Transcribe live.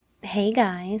Hey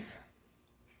guys.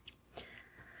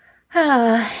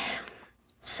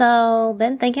 So,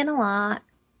 been thinking a lot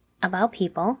about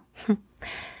people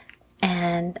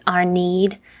and our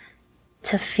need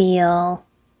to feel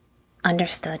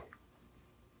understood.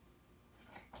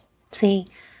 See,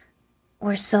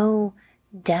 we're so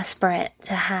desperate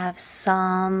to have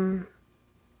someone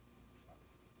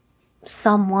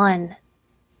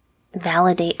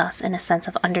validate us in a sense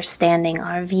of understanding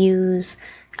our views,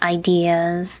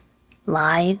 ideas,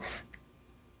 lives.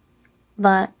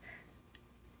 But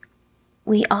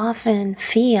we often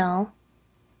feel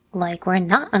like we're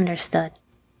not understood,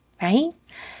 right?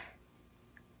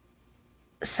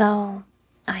 So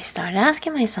I started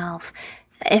asking myself,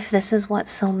 if this is what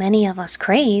so many of us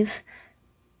crave,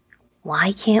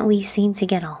 why can't we seem to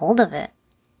get a hold of it?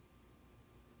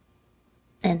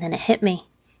 And then it hit me.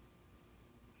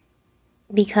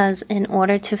 Because in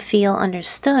order to feel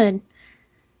understood,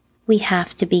 we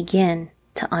have to begin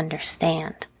to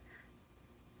understand.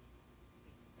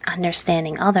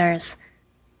 Understanding others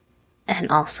and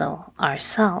also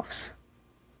ourselves.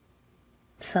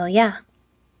 So yeah,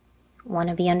 want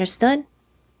to be understood?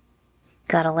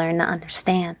 Gotta learn to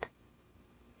understand.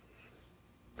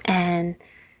 And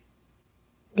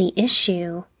the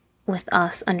issue with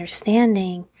us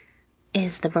understanding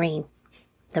is the brain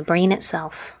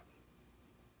itself.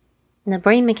 And the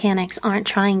brain mechanics aren't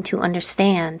trying to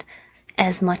understand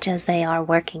as much as they are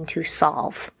working to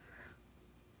solve.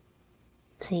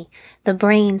 See, the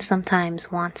brain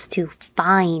sometimes wants to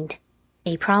find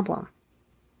a problem.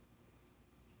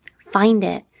 Find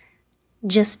it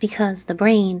just because the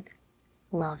brain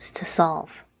loves to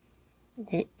solve.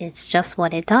 It's just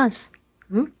what it does.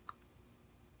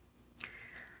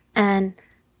 And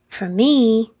for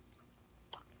me,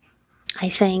 I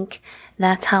think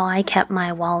that's how I kept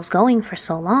my walls going for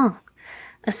so long,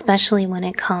 especially when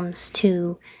it comes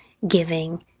to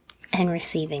giving and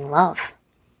receiving love.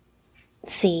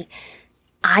 See,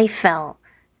 I felt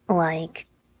like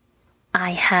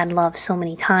I had love so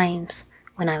many times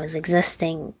when I was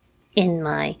existing in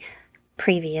my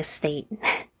previous state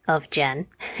of Jen.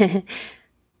 I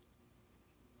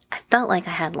felt like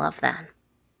I had love then.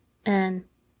 And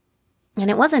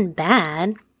it wasn't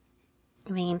bad.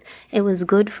 I mean, it was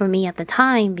good for me at the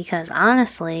time because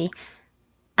honestly,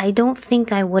 I don't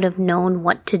think I would have known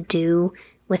what to do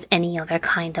with any other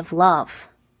kind of love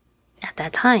at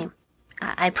that time.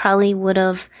 I probably would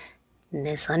have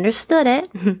misunderstood it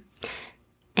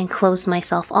and closed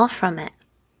myself off from it.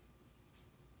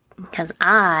 Because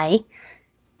I,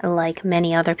 like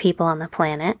many other people on the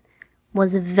planet,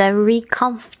 was very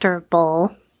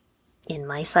comfortable in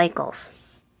my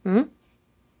cycles.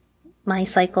 My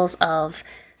cycles of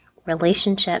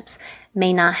relationships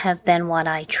may not have been what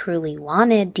I truly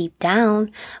wanted deep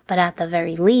down, but at the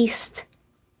very least,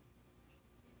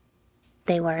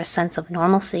 they were a sense of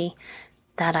normalcy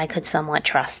that I could somewhat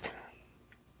trust.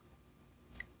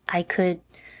 I could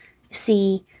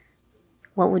see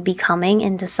what would be coming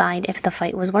and decide if the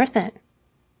fight was worth it.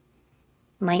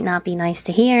 Might not be nice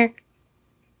to hear,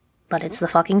 but it's the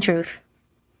fucking truth.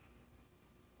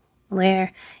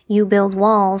 Where you build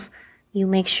walls, you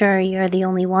make sure you're the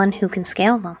only one who can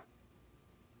scale them.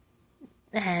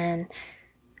 And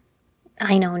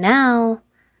I know now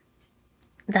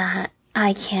that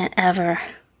I can't ever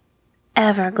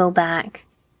go back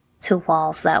to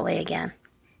walls that way again.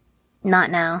 Not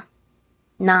now.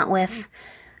 Not with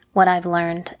what I've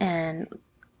learned and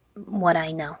what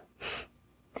I know.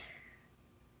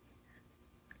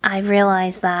 I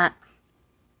realized that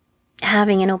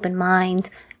having an open mind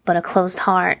but a closed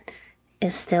heart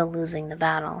is still losing the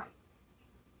battle.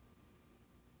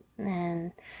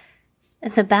 And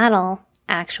the battle,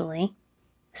 actually,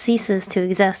 ceases to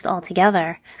exist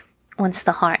altogether once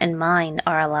the heart and mind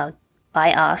are allowed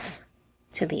by us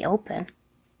to be open.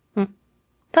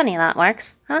 Funny how that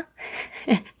works, huh?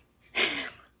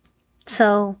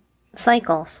 So,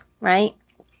 cycles, right?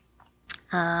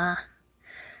 Like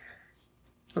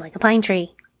a pine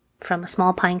tree from a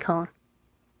small pine cone.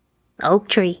 Oak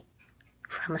tree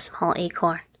from a small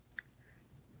acorn.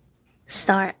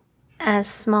 Start as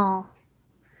small,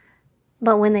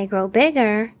 but when they grow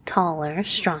bigger, taller,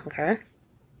 stronger,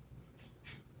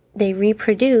 they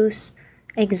reproduce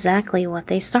exactly what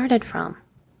they started from.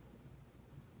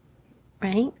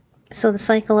 Right? So the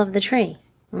cycle of the tree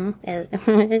is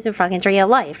it's a fucking tree of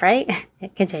life, right?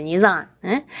 It continues on.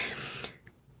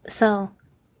 So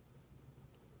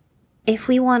if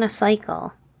we want a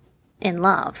cycle in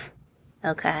love,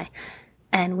 okay,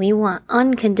 and we want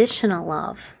unconditional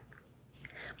love,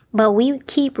 but we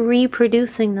keep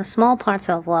reproducing the small parts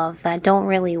of love that don't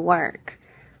really work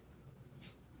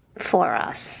for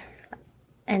us,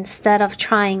 instead of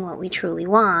trying what we truly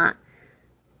want,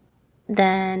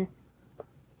 then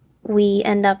we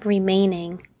end up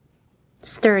remaining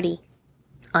sturdy,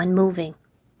 unmoving,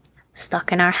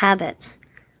 stuck in our habits,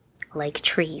 like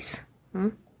trees.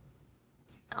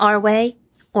 Our way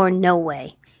or no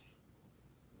way.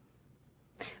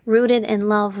 Rooted in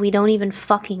love we don't even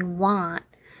fucking want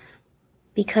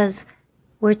because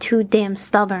we're too damn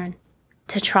stubborn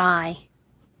to try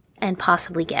and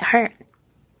possibly get hurt.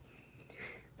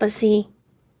 But see,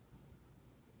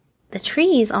 the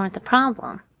trees aren't the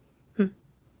problem.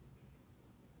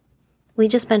 We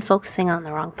just been focusing on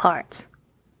the wrong parts.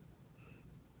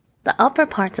 The upper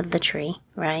parts of the tree,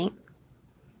 right?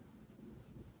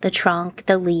 The trunk,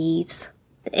 the leaves,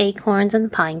 the acorns and the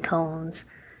pine cones,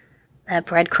 that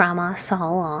breadcrumb us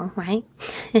all along, right?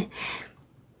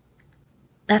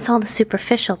 That's all the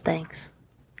superficial things.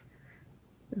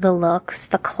 The looks,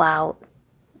 the clout,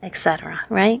 etc.,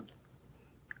 right?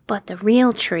 But the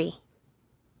real tree,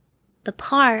 the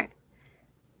part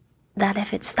that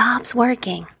if it stops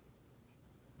working,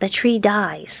 the tree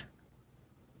dies.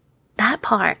 That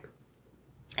part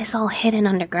is all hidden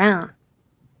underground.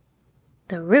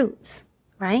 The roots,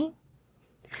 right?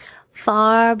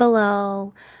 Far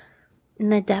below, in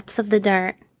the depths of the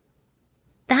dirt.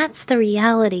 That's the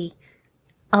reality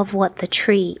of what the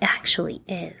tree actually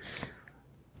is.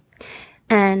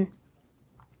 And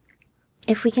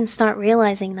if we can start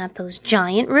realizing that those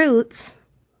giant roots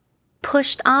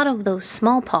pushed out of those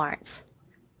small parts,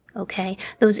 okay,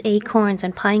 those acorns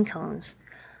and pine cones,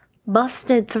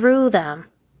 busted through them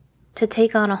to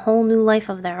take on a whole new life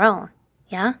of their own,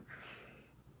 yeah?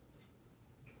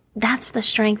 That's the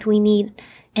strength we need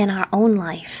in our own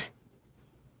life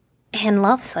and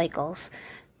love cycles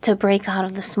to break out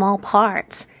of the small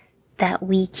parts that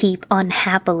we keep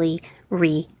unhappily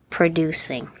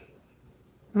reproducing.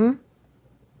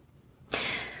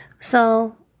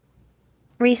 So,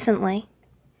 recently,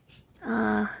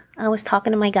 I was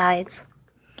talking to my guides,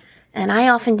 and I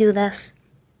often do this,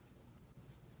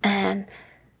 and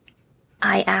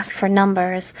I ask for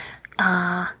numbers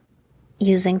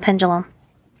using Pendulum,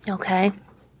 okay?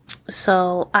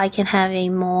 So I can have a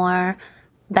more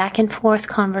back and forth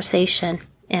conversation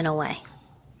in a way.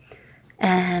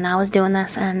 And I was doing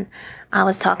this, and I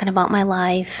was talking about my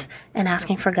life and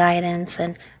asking for guidance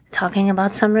and talking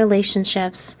about some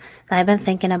relationships that I've been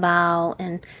thinking about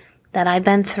and that I've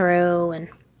been through. And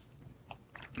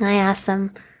I asked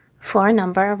them for a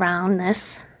number around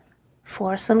this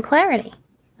for some clarity,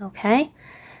 okay?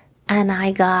 And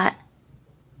I got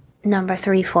number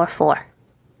 344.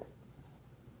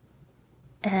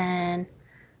 And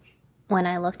when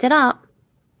I looked it up,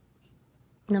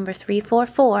 number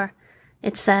 344,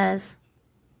 it says,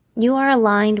 you are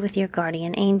aligned with your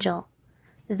guardian angel.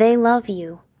 They love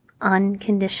you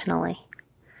unconditionally.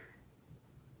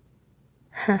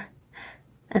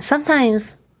 And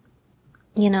sometimes,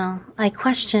 I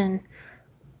question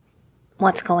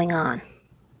what's going on,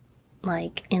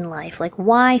 like in life, like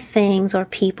why things or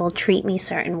people treat me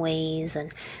certain ways.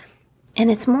 And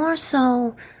it's more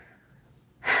so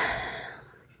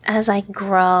as I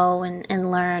grow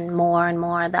and learn more and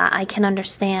more that I can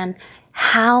understand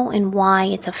how and why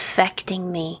it's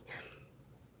affecting me.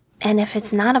 And if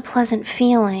it's not a pleasant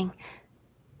feeling,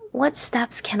 what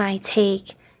steps can I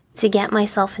take to get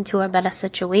myself into a better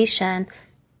situation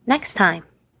next time,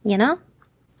 I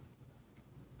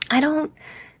don't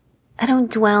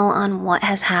dwell on what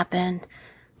has happened.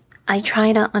 I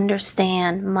try to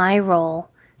understand my role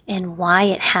and why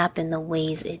it happened the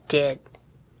ways it did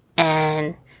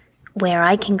and where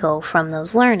I can go from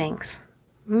those learnings.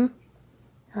 I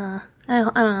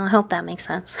don't know, I hope that makes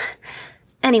sense.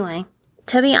 Anyway,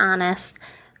 to be honest,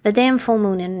 the damn full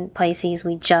moon in Pisces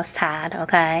we just had,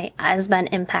 okay, has been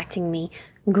impacting me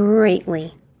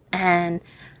greatly. And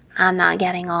I'm not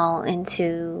getting all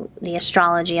into the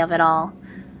astrology of it all.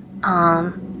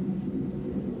 Damn,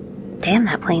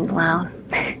 that plane's loud.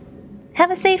 Have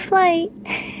a safe flight.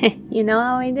 You know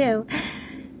how I do.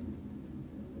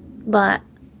 But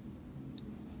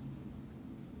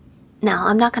no,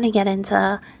 I'm not going to get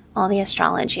into all the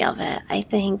astrology of it. I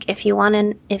think if you want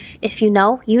to, if you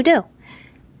know, you do.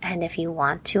 And if you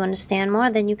want to understand more,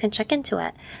 then you can check into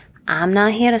it. I'm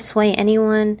not here to sway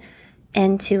anyone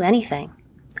into anything.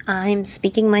 I'm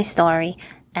speaking my story,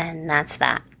 and that's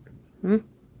that.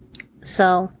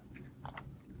 So,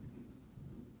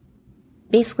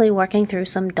 basically working through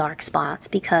some dark spots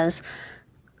because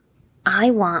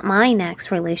I want my next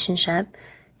relationship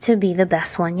to be the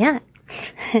best one yet.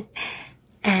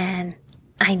 And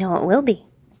I know it will be.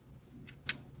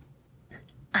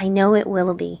 I know it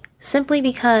will be. Simply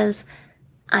because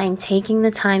I'm taking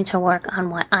the time to work on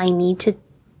what I need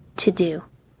to do,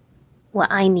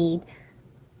 what I need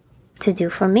to do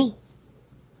for me.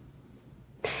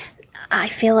 I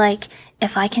feel like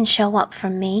if I can show up for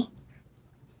me,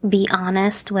 be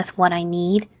honest with what I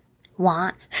need,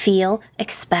 want, feel,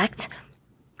 expect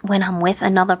when I'm with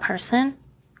another person,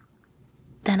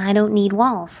 then I don't need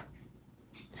walls.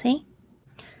 See?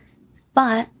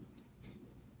 But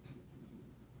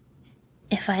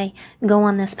if I go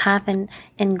on this path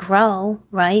and grow,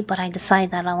 right, but I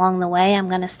decide that along the way I'm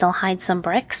going to still hide some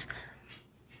bricks,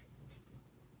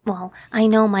 well, I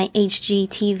know my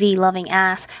HGTV loving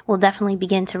ass will definitely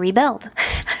begin to rebuild.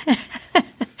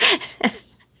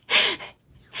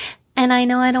 And I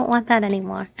know I don't want that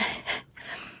anymore.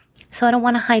 So I don't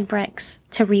want to hide bricks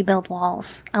to rebuild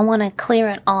walls. I want to clear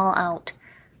it all out.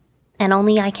 And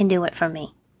only I can do it for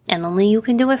me. And only you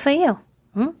can do it for you.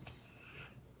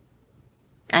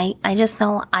 I just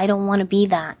know I don't want to be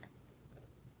that.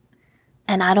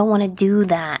 And I don't want to do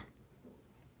that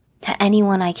to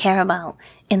anyone I care about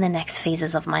in the next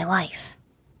phases of my life.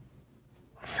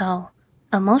 So,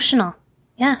 emotional.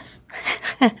 Yes.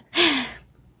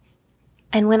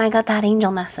 And when I got that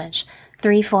angel message,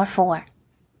 344,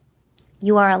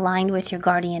 you are aligned with your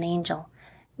guardian angel.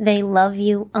 They love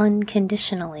you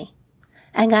unconditionally.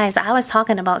 And guys, I was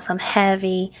talking about some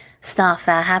heavy stuff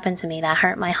that happened to me that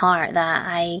hurt my heart, that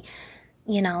I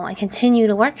continue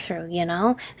to work through,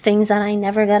 things that I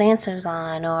never got answers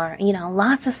on, or,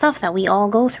 lots of stuff that we all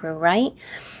go through, right?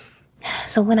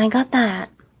 So when I got that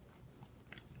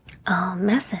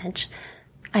message,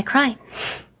 I cried.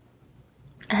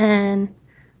 And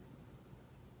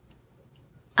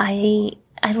I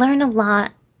learned a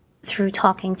lot through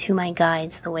talking to my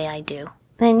guides the way I do.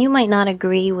 And you might not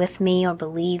agree with me or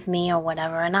believe me or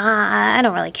whatever, and I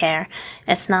don't really care.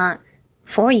 It's not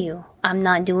for you. I'm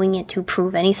not doing it to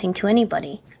prove anything to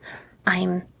anybody.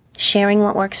 I'm sharing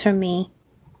what works for me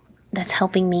that's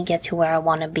helping me get to where I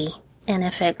want to be. And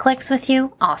if it clicks with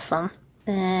you, awesome.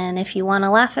 And if you want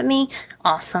to laugh at me,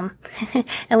 awesome.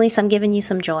 At least I'm giving you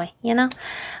some joy,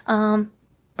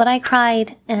 But I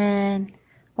cried, and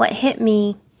what hit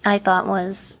me, I thought,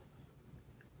 was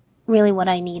really what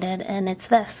I needed, and it's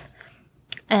this.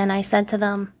 And I said to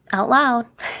them out loud,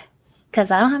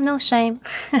 because I don't have no shame,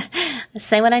 I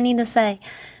say what I need to say.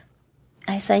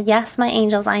 I said, yes, my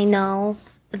angels, I know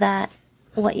that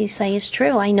what you say is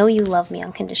true. I know you love me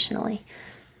unconditionally.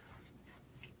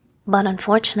 But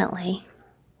unfortunately,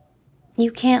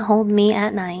 you can't hold me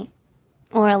at night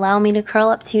or allow me to curl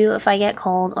up to you if I get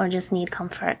cold or just need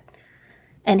comfort.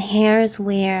 And here's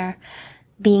where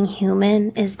being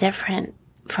human is different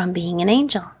from being an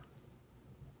angel.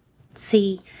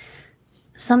 See,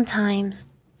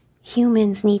 sometimes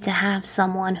humans need to have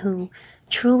someone who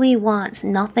truly wants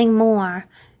nothing more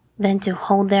than to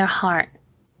hold their heart,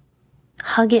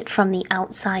 hug it from the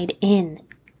outside in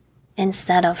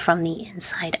instead of from the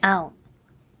inside out.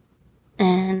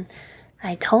 And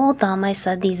I told them, I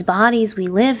said, these bodies we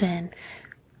live in,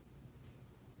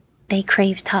 they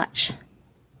crave touch.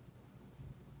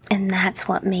 And that's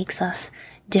what makes us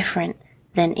different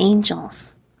than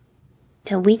angels.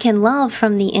 So we can love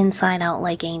from the inside out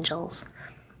like angels.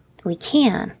 We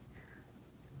can.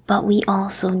 But we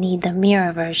also need the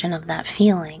mirror version of that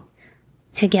feeling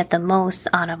to get the most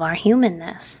out of our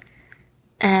humanness.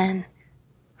 And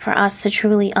for us to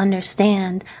truly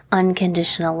understand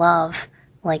unconditional love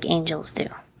like angels do.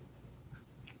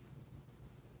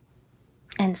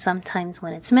 And sometimes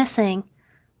when it's missing,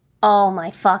 oh my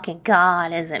fucking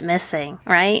God, is it missing,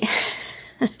 right?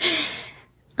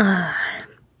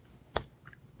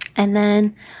 And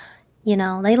then,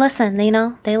 they listen,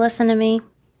 they listen to me,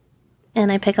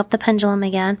 and I pick up the pendulum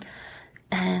again,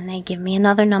 and they give me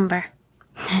another number.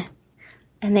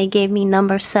 And they gave me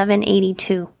number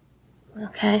 782,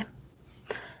 okay?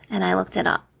 And I looked it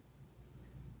up.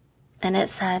 And it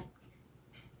said,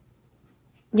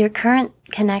 your current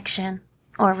connection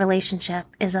or relationship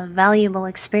is a valuable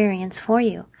experience for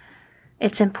you.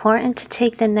 It's important to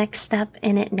take the next step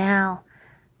in it now,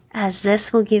 as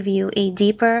this will give you a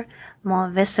deeper, more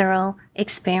visceral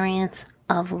experience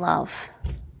of love.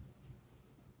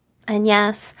 And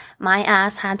yes, my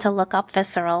ass had to look up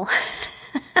visceral.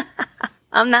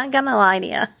 I'm not gonna lie to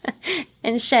you.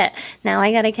 And shit, now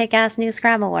I got a kick-ass new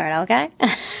Scrabble word, okay?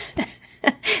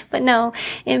 But no,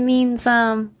 it means,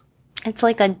 it's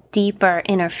like a deeper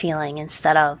inner feeling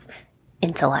instead of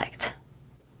intellect.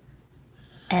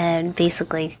 And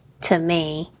basically, to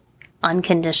me,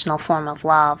 unconditional form of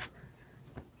love,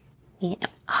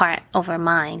 heart over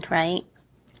mind, right?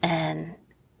 And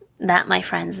that, my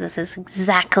friends, this is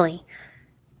exactly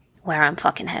where I'm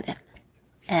fucking headed.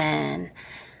 And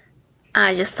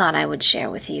I just thought I would share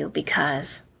with you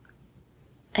because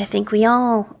I think we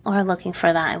all are looking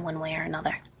for that in one way or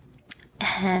another.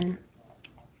 And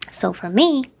so for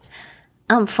me,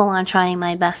 I'm full on trying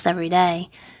my best every day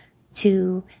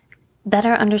to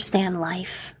better understand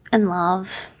life and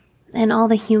love and all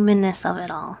the humanness of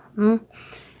it all.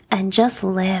 And just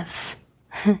live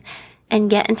and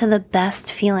get into the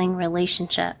best feeling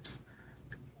relationships.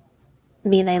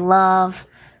 Be they love,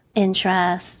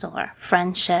 interest, or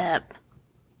friendship.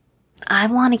 I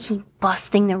want to keep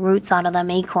busting the roots out of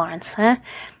them acorns,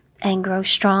 and grow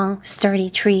strong, sturdy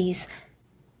trees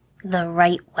the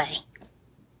right way.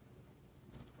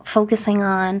 Focusing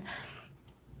on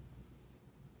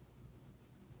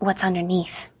what's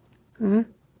underneath,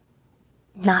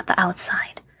 not the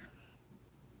outside.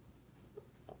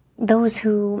 Those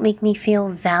who make me feel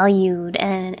valued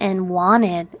and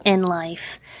wanted in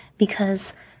life,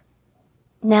 because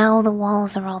now the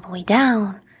walls are all the way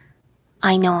down.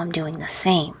 I know I'm doing the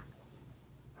same.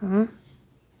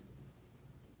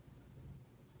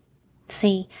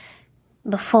 See,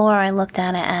 before I looked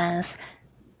at it as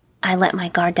I let my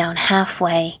guard down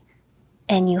halfway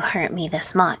and you hurt me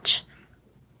this much.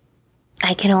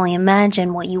 I can only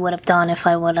imagine what you would have done if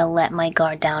I would have let my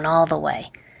guard down all the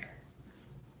way.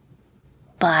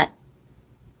 But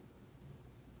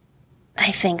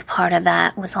I think part of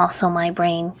that was also my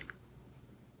brain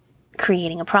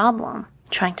creating a problem,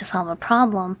 trying to solve a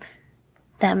problem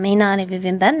that may not have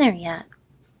even been there yet.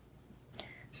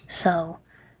 So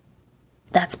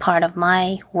that's part of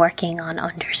my working on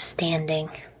understanding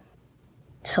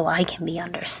so I can be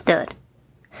understood.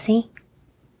 See?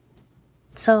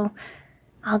 So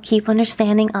I'll keep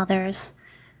understanding others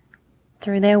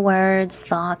through their words,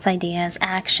 thoughts, ideas,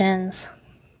 actions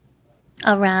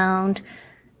around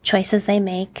choices they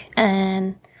make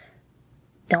and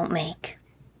don't make.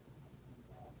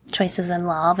 Choices in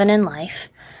love and in life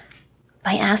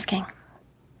by asking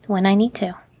when I need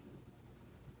to.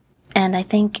 And I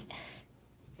think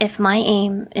if my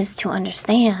aim is to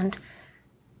understand,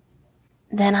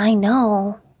 then I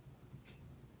know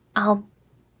I'll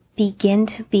begin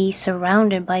to be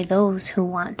surrounded by those who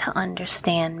want to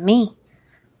understand me.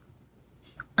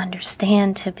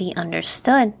 Understand to be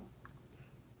understood.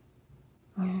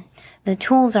 The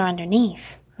tools are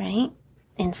underneath, right?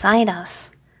 Inside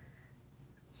us.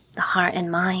 The heart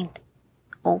and mind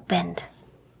opened.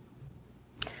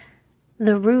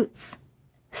 The roots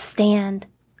stand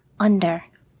under.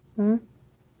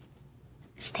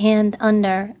 Stand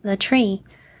under the tree.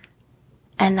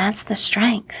 And that's the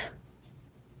strength.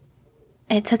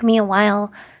 It took me a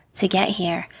while to get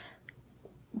here.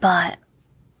 But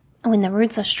when the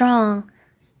roots are strong,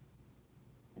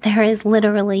 there is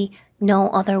literally no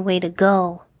other way to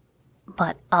go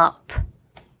but up.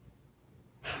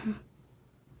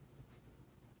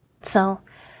 So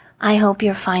I hope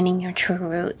you're finding your true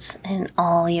roots in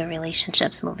all your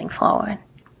relationships moving forward.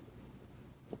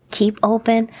 Keep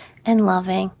open and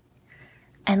loving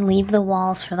and leave the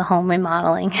walls for the home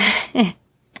remodeling.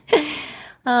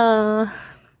 I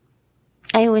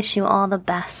wish you all the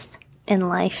best in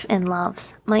life and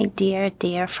loves, my dear,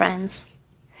 dear friends.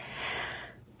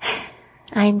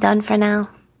 I'm done for now.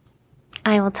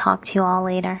 I will talk to you all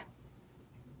later.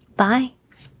 Bye.